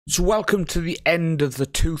So welcome to the end of the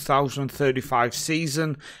 2035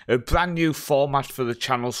 season, a brand new format for the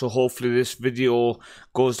channel, so hopefully this video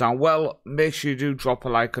goes down well. Make sure you do drop a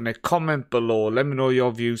like and a comment below, let me know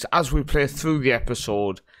your views as we play through the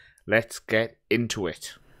episode. Let's get into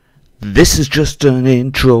it. This is just an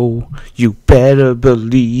intro, you better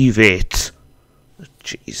believe it.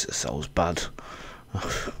 Jesus, that was bad.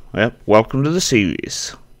 Yep, welcome to the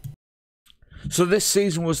series. So this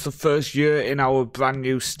season was the first year in our brand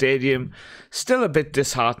new stadium. Still a bit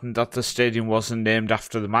disheartened that the stadium wasn't named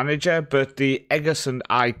after the manager, but the Egersund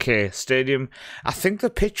IK stadium, I think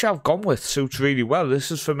the picture I've gone with suits really well.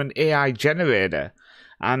 This is from an AI generator,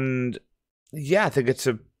 and yeah, I think it's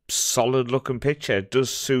a solid looking picture. It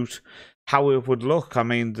does suit how it would look. I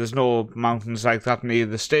mean, there's no mountains like that near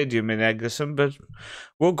the stadium in Egersund, but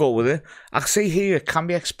we'll go with it. I see here it can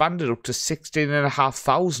be expanded up to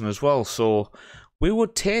 16,500 as well, so we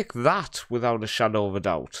would take that without a shadow of a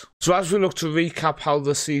doubt. So as we look to recap how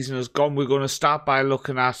the season has gone, we're going to start by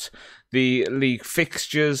looking at the league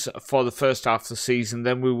fixtures for the first half of the season.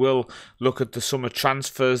 Then we will look at the summer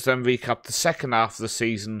transfers, then recap the second half of the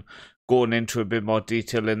season, going into a bit more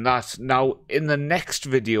detail in that. Now, in the next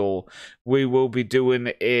video, we will be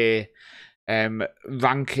doing a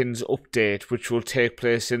rankings update, which will take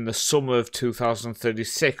place in the summer of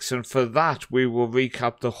 2036, and for that, we will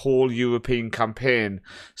recap the whole European campaign,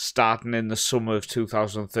 starting in the summer of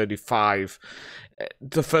 2035.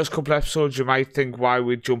 The first couple of episodes, you might think, why are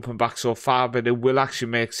we jumping back so far, but it will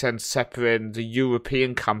actually make sense separating the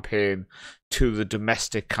European campaign to the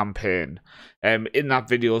domestic campaign. In that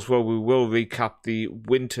video as well, we will recap the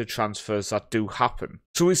winter transfers that do happen.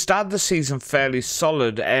 So we started the season fairly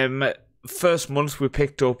solid. First month we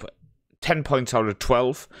picked up 10 points out of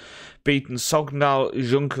 12, beaten Sogndal,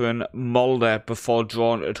 Junkeren, Molde before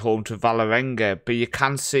drawing at home to Vålerenga. But you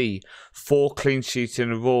can see 4 clean sheets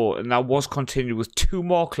in a row, and that was continued with 2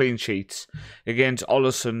 more clean sheets against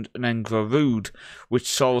Egersund and then Grorud, which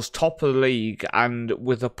saw us top of the league, and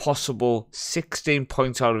with a possible 16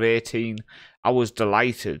 points out of 18, I was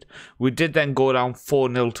delighted. We did then go down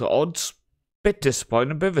 4-0 to odds. Bit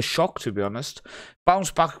disappointing, a bit of a shock to be honest.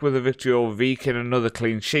 Bounced back with a victory over Viking, another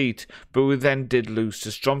clean sheet, but we then did lose to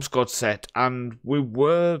Strømsgodset, and we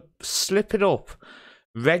were slipping up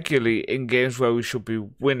regularly in games where we should be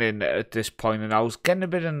winning at this point, and I was getting a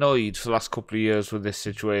bit annoyed for the last couple of years with this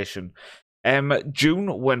situation.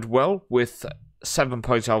 June went well with 7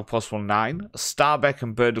 points out of possible 9. Stabæk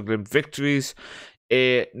and Berdeglimt victories.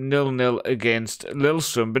 A 0-0 against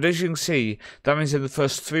Lillestrøm, but as you can see, that means in the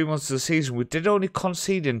first 3 months of the season we did only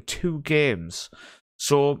concede in 2 games,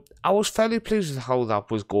 so I was fairly pleased with how that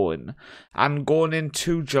was going. And going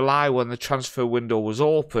into July, when the transfer window was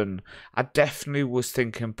open, I definitely was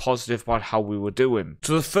thinking positive about how we were doing.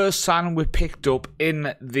 So the first signing we picked up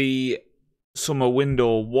in the summer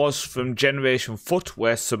window was from Generation Foot,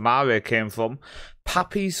 where Samara came from.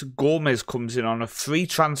 Papis Gomez comes in on a free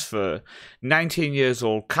transfer, 19 years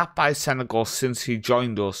old, capped by Senegal since he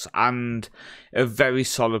joined us, and a very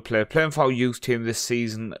solid player. Playing for our youth team this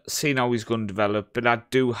season, seeing how he's going to develop, but I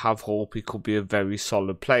do have hope he could be a very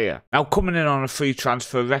solid player. Now, coming in on a free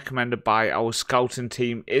transfer, recommended by our scouting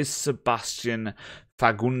team, is Sebastian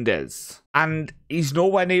Fagundes. And he's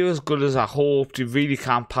nowhere near as good as I hoped. He really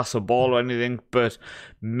can't pass a ball or anything, but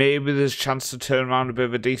maybe there's a chance to turn around a bit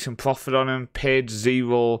of a decent profit on him. Paid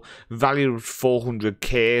 0, valued at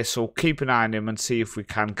 400k, so keep an eye on him and see if we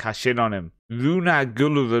can cash in on him. Runa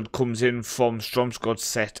Gullerud comes in from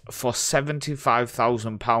Strømsgodset for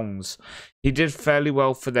 £75,000. He did fairly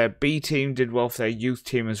well for their B team, did well for their youth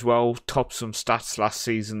team as well, topped some stats last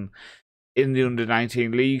season in the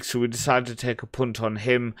under-19 league, so we decided to take a punt on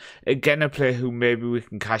him. Again, a player who maybe we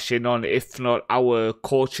can cash in on, if not our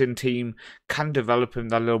coaching team can develop him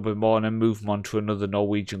that little bit more and then move him on to another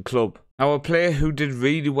Norwegian club. Now, a player who did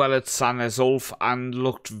really well at Sandnes Ulf and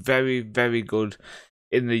looked very, very good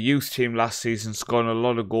in the youth team last season, scoring a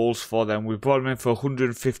lot of goals for them. We brought him in for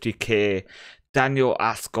 150k. Daniel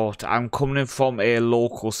Ascot. I'm coming in from a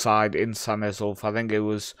local side in Sandnes Ulf. I think it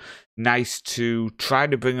was nice to try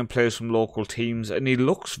to bring in players from local teams, and he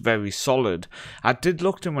looks very solid. I did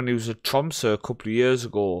look at him when he was at Tromsø a couple of years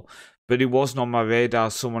ago, but he wasn't on my radar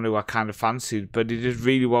as someone who I kind of fancied, but he did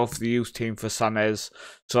really well for the youth team for Sandnes,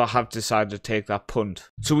 so I have decided to take that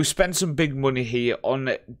punt. So we spent some big money here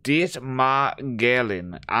on Dietmar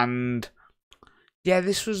Gerlin, and yeah,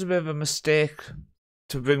 this was a bit of a mistake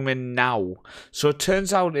to bring him in now. So it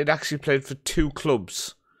turns out it actually played for 2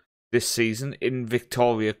 clubs this season in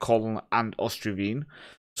Victoria, Kolding and Østreveen.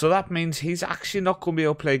 So that means he's actually not going to be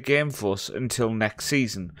able to play a game for us until next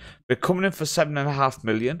season. We're coming in for 7.5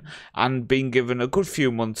 million and being given a good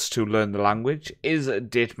few months to learn the language is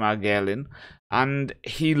Dietmar Gerlin. And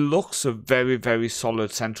he looks a very, very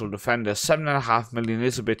solid central defender. 7.5 million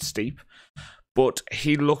is a bit steep, but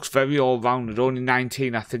he looks very all-rounded. Only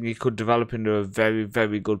 19, I think he could develop into a very,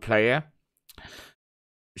 very good player.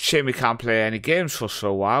 Shame he can't play any games for us for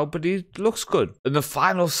a while, but he looks good. And the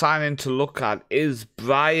final signing to look at is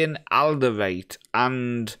Brian Alderweireld.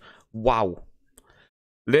 And wow,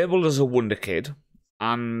 labelled as a wonder kid,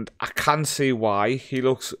 and I can see why. He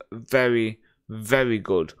looks very, very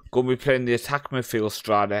good. Going to be playing the attack midfield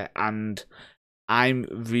strata, and I'm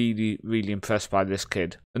really, really impressed by this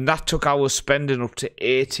kid. And that took our spending up to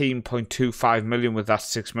 18.25 million with that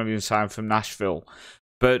 6 million sign from Nashville.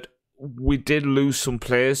 But we did lose some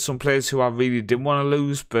players who I really didn't want to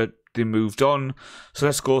lose, but they moved on. So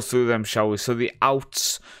let's go through them, shall we? So the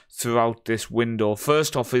outs throughout this window.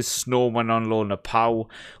 First off is Norway on loan at Pau.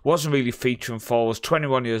 Wasn't really featuring forwards.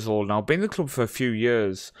 21 years old now. Been in the club for a few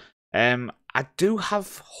years. I do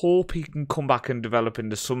have hope he can come back and develop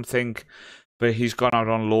into something, but he's gone out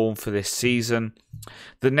on loan for this season.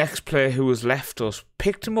 The next player who has left us,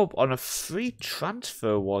 picked him up on a free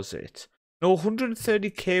transfer, was it? No,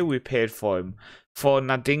 130k we paid for him, for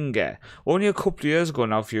Nadinga. Only a couple of years ago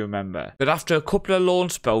now, if you remember. But after a couple of loan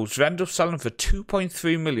spells, we ended up selling for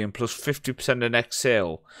 2.3 million plus 50% of next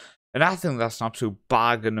sale. And I think that's an absolute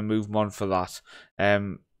bargain to move him on for that.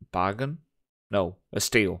 Bargain? No, a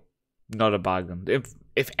steal. Not a bargain.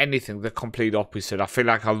 If anything, the complete opposite. I feel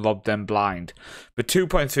like I robbed them blind. But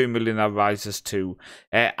 2.3 million that rises to.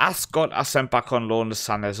 Ascot I sent back on loan to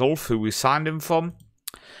San Ulf, who we signed him from.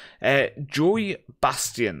 Joey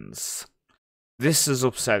Bastians. This is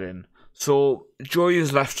upsetting. So Joey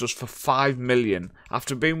has left us for 5 million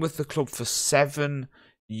after being with the club for 7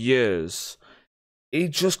 years. He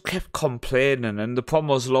just kept complaining, and the problem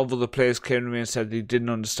was a lot of other players came to me and said they didn't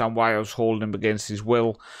understand why I was holding him against his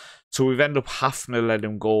will. So we've ended up having to let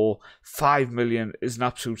him go. 5 million is an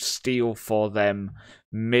absolute steal for them.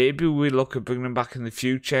 Maybe we look at bringing him back in the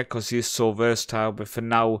future because he is so versatile. But for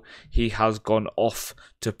now, he has gone off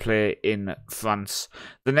to play in France.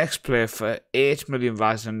 The next player for 8 million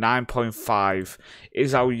rising 9.5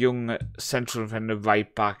 is our young central defender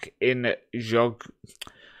right back in Jorgle.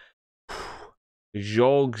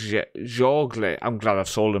 I'm glad I've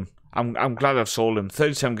sold him. I'm glad I've sold him.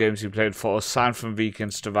 37 games he played for us, signed from Viking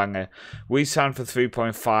Stavanger. We signed for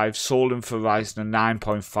 3.5, sold him for rising to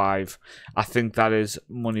 9.5. I think that is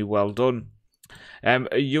money well done.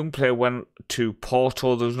 A young player went to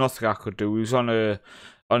Porto. There was nothing I could do. He was on a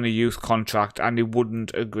youth contract and he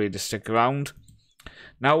wouldn't agree to stick around.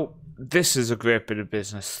 Now, this is a great bit of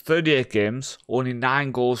business. 38 games, only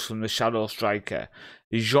 9 goals from the shadow striker.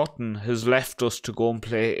 Jotun has left us to go and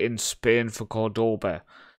play in Spain for Cordoba.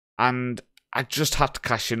 And I just had to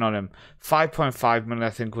cash in on him. 5.5 million,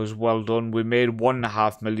 I think, was well done. We made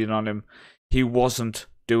 1.5 million on him. He wasn't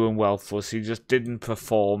doing well for us. He just didn't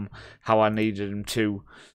perform how I needed him to.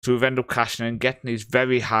 So we've ended up cashing in, getting these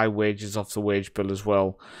very high wages off the wage bill as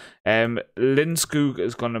well. Lindskog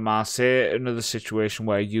has gone to Marseille. Another situation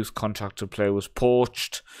where a youth contracted player was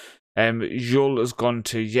poached. Jules has gone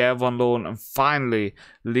to Yev on loan, and finally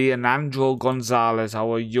Leonardo Gonzalez,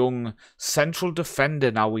 our young central defender.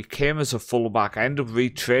 Now, he came as a fullback. I ended up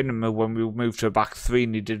retraining him when we moved to a back three,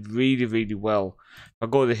 and he did really, really well. If I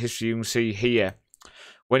go to the history, you can see here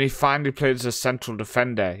when he finally played as a central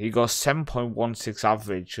defender, he got 7.16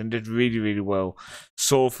 average and did really, really well.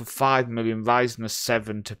 Sold for 5 million, rising to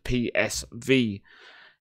 7 to PSV.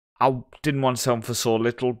 I didn't want to sell him for so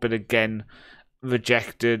little, but again,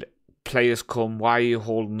 rejected. Players come, why are you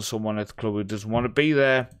holding someone at the club who doesn't want to be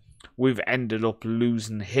there? We've ended up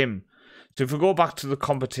losing him. So if we go back to the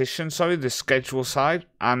competition, the schedule side,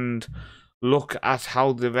 and look at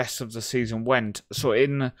how the rest of the season went. So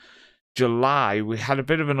in July, we had a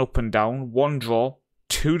bit of an up and down. 1 draw,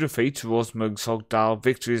 2 defeats, Rosenborg, Sogndal,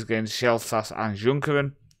 victories against Schelsas and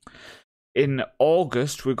Junkeren. In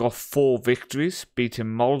August, we got 4 victories, beating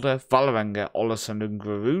Molde, Valerenga, Ålesund and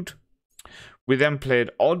Grorud. We then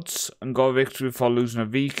played odds and got a victory before losing a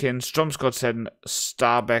Viking. Strømsgodset,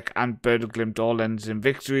 Stabæk and Berglimt all ended in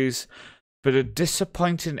victories. But a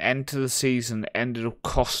disappointing end to the season ended up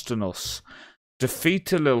costing us. Defeat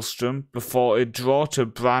to Lillestrøm before a draw to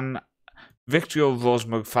Brann, victory over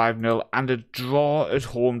Rosenborg 5-0 and a draw at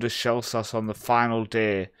home to Schelsas on the final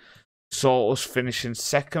day. Saw us finish in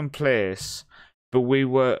 2nd place, but we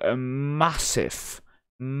were a massive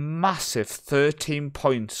 13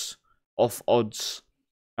 points off odds.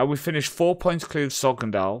 Now we finished 4 points clear of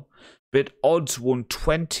Sogndal, but odds won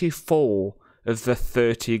 24 of the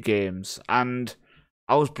 30 games, and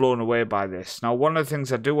I was blown away by this. Now, one of the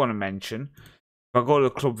things I do want to mention, if I go to the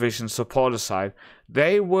Club Vision supporter side,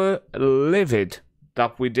 they were livid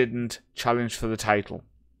that we didn't challenge for the title.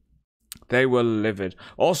 They were livid.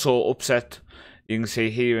 Also upset, you can see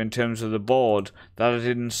here in terms of the board, that I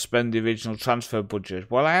didn't spend the original transfer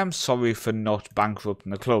budget. Well, I am sorry for not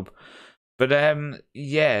bankrupting the club. But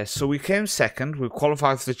yeah, so we came second. We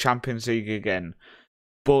qualified for the Champions League again.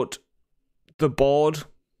 But the board,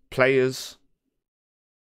 players,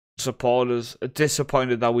 supporters are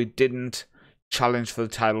disappointed that we didn't challenge for the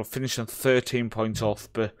title, finishing 13 points off,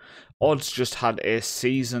 but odds just had a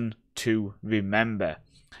season to remember.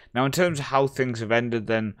 Now, in terms of how things have ended,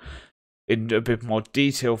 then in a bit more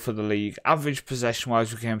detail for the league, average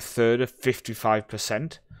possession-wise, we came third at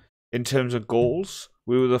 55%. In terms of goals,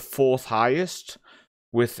 we were the fourth highest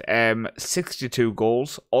with 62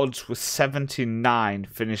 goals. Odds with 79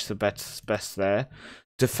 finished the best there.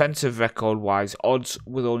 Defensive record-wise, odds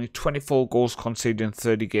with only 24 goals conceded in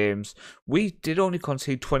 30 games. We did only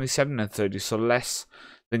concede 27 in 30, so less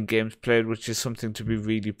than games played, which is something to be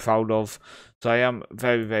really proud of. So I am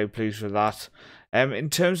very, very pleased with that. In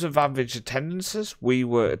terms of average attendances, we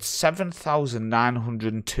were at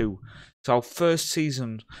 7,902. So our first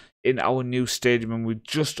season in our new stadium, and we're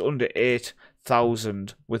just under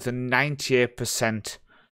 8,000 with a 98%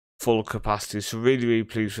 full capacity. So really, really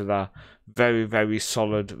pleased with that. Very, very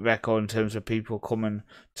solid record in terms of people coming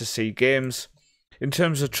to see games. In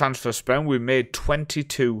terms of transfer spend, we made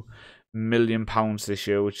 £22 million this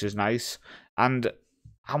year, which is nice. And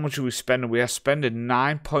how much are we spending? We are spending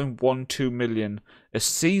 £9.12 million a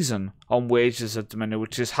season on wages at the minute,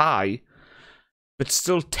 which is high, but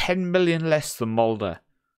still 10 million less than Mulder,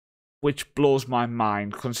 which blows my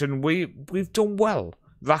mind, considering we've done well,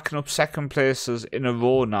 racking up second places in a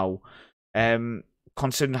row now,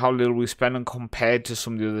 considering how little we spend and compared to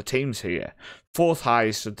some of the other teams here. Fourth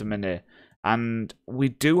highest at the minute, and we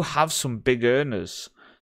do have some big earners.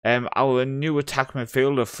 Our new attack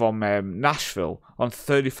midfielder from Nashville on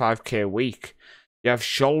 35k a week. You have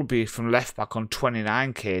Scholby from left back on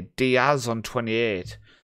 29k, Diaz on 28.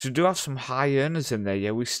 So we do have some high earners in there. Yeah,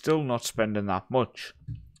 we're still not spending that much.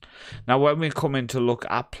 Now, when we come in to look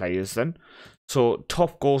at players then, so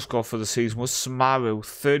top goal scorer for the season was Samaru,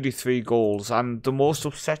 33 goals. And the most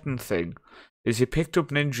upsetting thing is he picked up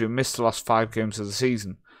an injury and missed the last 5 games of the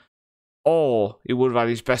season. Or he would have had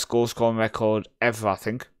his best goal scoring record ever, I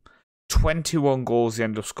think. 21 goals he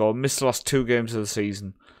ended up scoring, missed the last 2 games of the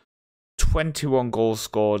season. 21 goals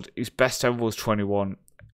scored, his best ever was 21.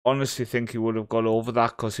 Honestly think he would have got over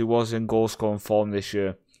that because he was in goal scoring form this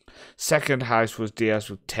year. Second highest was Diaz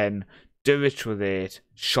with 10, Duric with 8,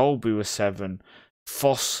 Scholby with 7,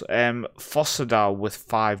 Fossadal with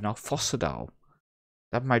 5. Now Fossadal,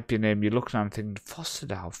 that might be a name you're looking at and thinking,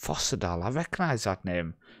 Fossadal, I recognise that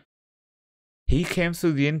name. He came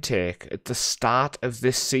through the intake at the start of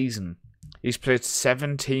this season. He's played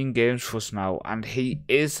 17 games for us now, and he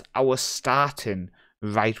is our starting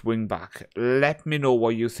right wing back. Let me know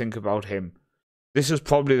what you think about him. This is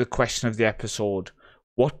probably the question of the episode.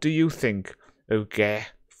 What do you think of Ge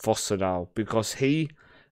Fossadal? Because he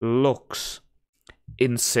looks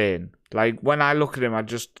insane. Like, when I look at him, I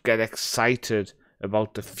just get excited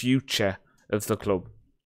about the future of the club.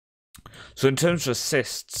 So in terms of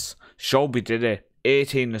assists, Scholby did it.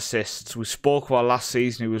 18 assists. We spoke about last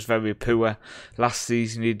season, he was very poor. Last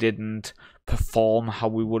season he didn't perform how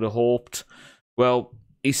we would have hoped. Well,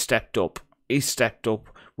 he stepped up. He stepped up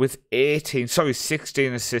with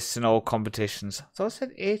 16 assists in all competitions. I thought I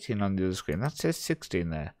said 18 on the other screen. That says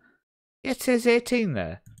 16 there. Yeah, it says 18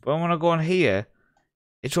 there. But when I go on here,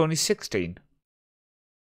 it's only 16.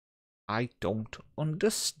 I don't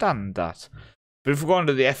understand that. But if we go on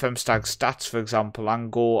to the FM Stag stats, for example,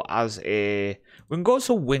 and go as we can go as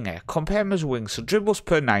a winger. Compare him as a winger. So dribbles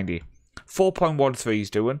per 90. 4.13 he's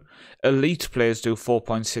doing. Elite players do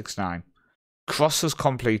 4.69. Crosses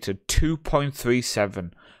completed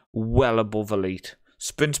 2.37. Well above elite.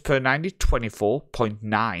 Sprints per 90,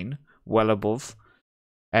 24.9. Well above.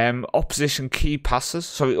 Opposition key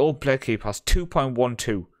passes. All player key pass,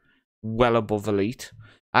 2.12. Well above elite.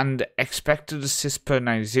 And expected assists per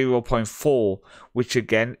 90, 0.4, which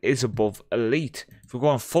again is above elite. If we go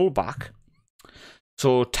on fullback,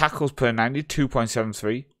 so tackles per 90,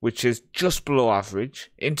 2.73, which is just below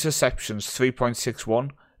average. Interceptions,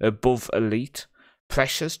 3.61, above elite.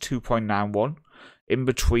 Pressures, 2.91, in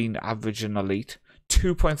between average and elite.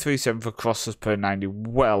 2.37 for crosses per 90,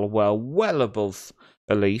 well above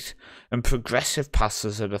elite. And progressive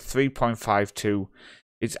passes at a 3.52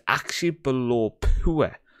 is actually below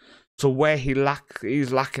poor. So where he's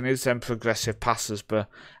lacking is them progressive passes, but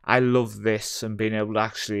I love this and being able to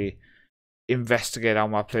actually investigate how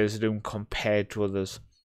my players are doing compared to others.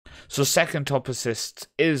 So second top assist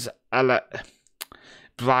is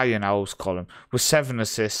Brian, I always call him, with 7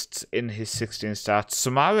 assists in his 16 starts.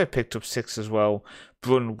 Samara picked up 6 as well,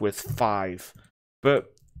 Brun with 5.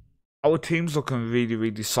 But our team's looking really,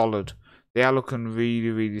 really solid. They are looking really,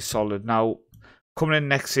 really solid. Now, coming in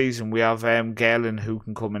next season, we have Galen who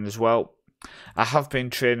can come in as well. I have been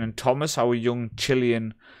training Thomas, our young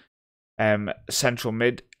Chilean central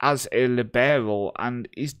mid, as a libero, and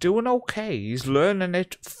he's doing okay. He's learning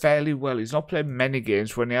it fairly well. He's not played many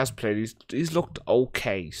games. When he has played, he's looked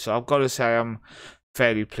okay. So I've got to say I'm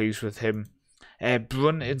fairly pleased with him.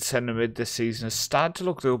 Brun in centre mid this season has started to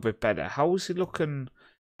look a little bit better. How is he looking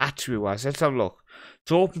attribute-wise? Let's have a look.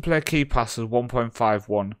 So open play key passes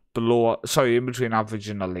 1.51, in between average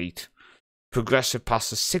and elite. Progressive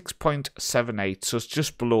passes 6.78, so it's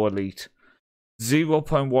just below elite.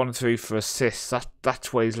 0.13 for assists,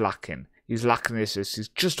 that's where he's lacking. He's lacking the assists, he's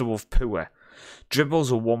just above poor.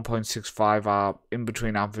 Dribbles are 1.65, are in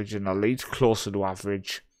between average and elite, closer to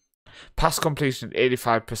average. Pass completion at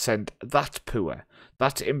 85%, that's poor.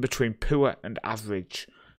 That's in between poor and average.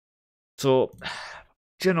 So,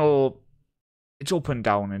 you know, it's up and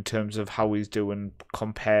down in terms of how he's doing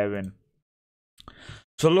comparing.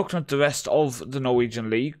 So looking at the rest of the Norwegian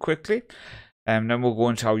League quickly. Then we'll go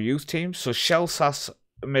into our youth teams. So Shelsas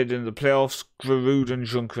made in the playoffs. Grerud and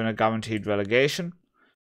Junker are guaranteed relegation.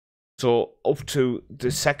 So up to the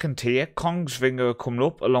second tier, Kongsvinger are coming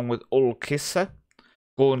up along with Ullkisse.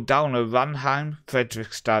 Going down are Ranheim,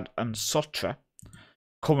 Fredrikstad and Sotra.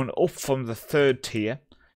 Coming up from the third tier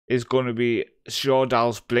is going to be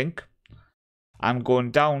Stjørdals Blink. And going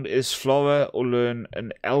down is Flora, Ullern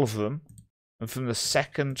and Elverum. And from the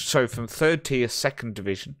third tier, second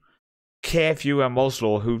division, KFUM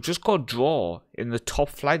Oslo, who just got a draw in the top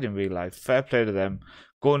flight in real life. Fair play to them.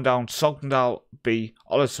 Going down Sogndal B,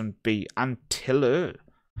 Ålesund B, and Tiller.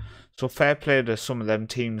 So fair play to some of them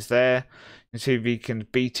teams there. You see Viking's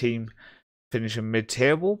B team finishing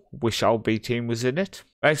mid-table. Wish our B team was in it.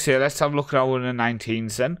 Right, so let's have a look at our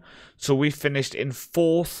under-19s then. So we finished in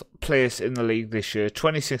 4th place in the league this year.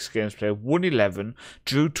 26 games played, won 11,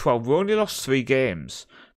 drew 12. We only lost 3 games,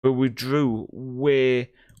 but we drew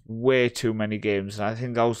way too many games. And I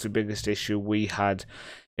think that was the biggest issue we had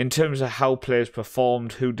in terms of how players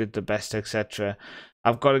performed, who did the best, etc.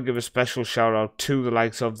 I've got to give a special shout out to the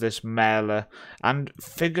likes of this Merle and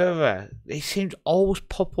Figueroa. He seemed to always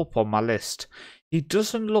pop up on my list. He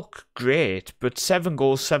doesn't look great, but 7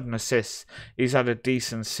 goals, 7 assists. He's had a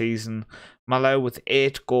decent season. Malau with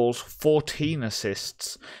 8 goals, 14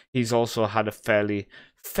 assists. He's also had a fairly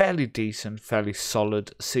decent, fairly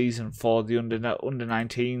solid season for the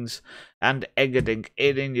under-19s. And Egersund,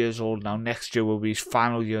 18 years old now. Next year will be his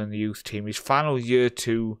final year in the youth team. His final year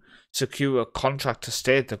to secure a contract to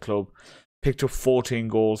stay at the club. Picked up 14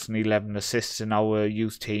 goals and 11 assists in our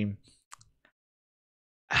youth team.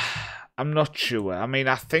 I'm not sure. I mean,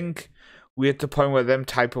 I think we're at the point where them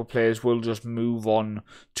type of players will just move on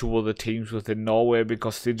to other teams within Norway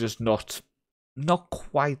because they're just not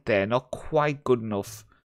quite there, not quite good enough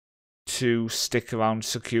to stick around,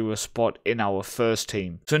 secure a spot in our first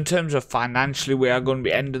team. So in terms of financially, we are going to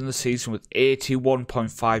be ending the season with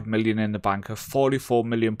 81.5 million in the bank, a 44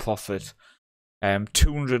 million profit,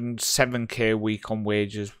 207k a week on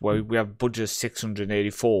wages, where we have budget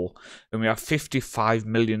 684, and we have 55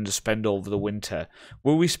 million to spend over the winter.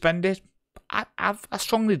 Will we spend it? I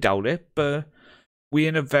strongly doubt it, but we're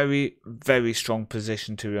in a very, very strong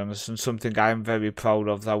position, to be honest, and something I am very proud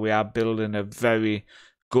of, that we are building a very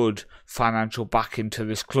good financial backing to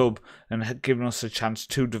this club and giving us a chance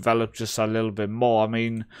to develop just a little bit more. I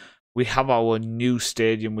mean, we have our new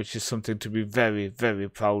stadium, which is something to be very, very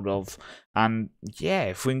proud of. And yeah,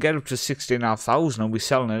 if we can get up to 16,500 and we're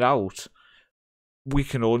selling it out, we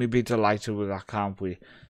can only be delighted with that, can't we?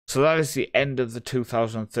 So that is the end of the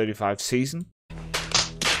 2035 season.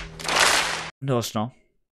 No, it's not.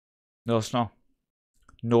 No, it's not.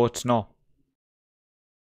 No, it's not.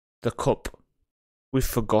 The cup. We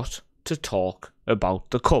forgot to talk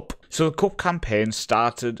about the cup. So the cup campaign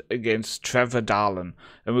started against Trevor Dalen,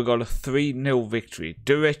 and we got a 3-0 victory.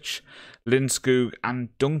 Durich, Lindskog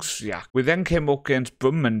and Dunsvik. We then came up against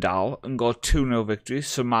Brumunddal and got 2-0 victories.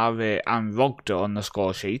 Samare and Rogda on the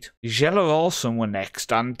score sheet. Gelleråsen were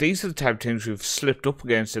next, and these are the type of teams we've slipped up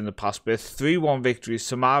against in the past with 3-1 victories.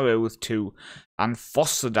 Samare with 2 and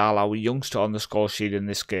Fosserdal, our youngster, on the score sheet in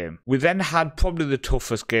this game. We then had probably the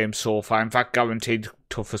toughest game so far, in fact guaranteed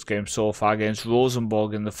toughest game so far against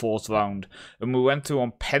Rosenborg in the 4th round, and we went through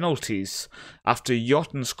on penalties. After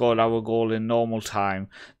Jotun scored our goal in normal time,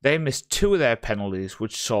 they missed 2 of their penalties,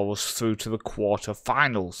 which saw us through to the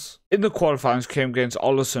quarter-finals. In the quarter-finals, came against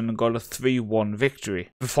Egersund and got a 3-1 victory.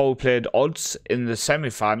 Before we played odds in the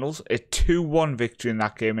semi-finals, a 2-1 victory in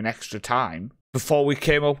that game in extra time. Before we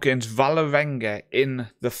came up against Valerenga in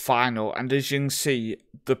the final, and as you can see,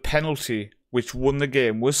 the penalty which won the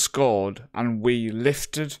game was scored, and we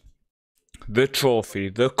lifted the trophy,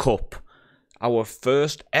 the cup, our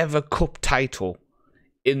first ever cup title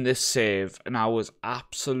in this save, and I was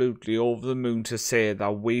absolutely over the moon to say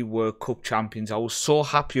that we were cup champions. I was so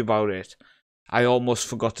happy about it, I almost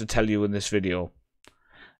forgot to tell you in this video.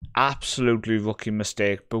 Absolutely rookie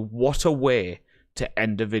mistake, but what a way to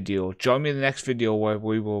end the video. Join me in the next video where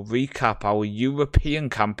we will recap our European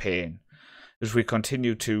campaign as we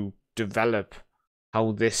continue to develop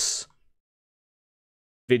how this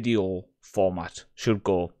video format should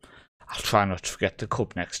go. I'll try not to forget the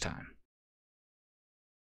cup next time.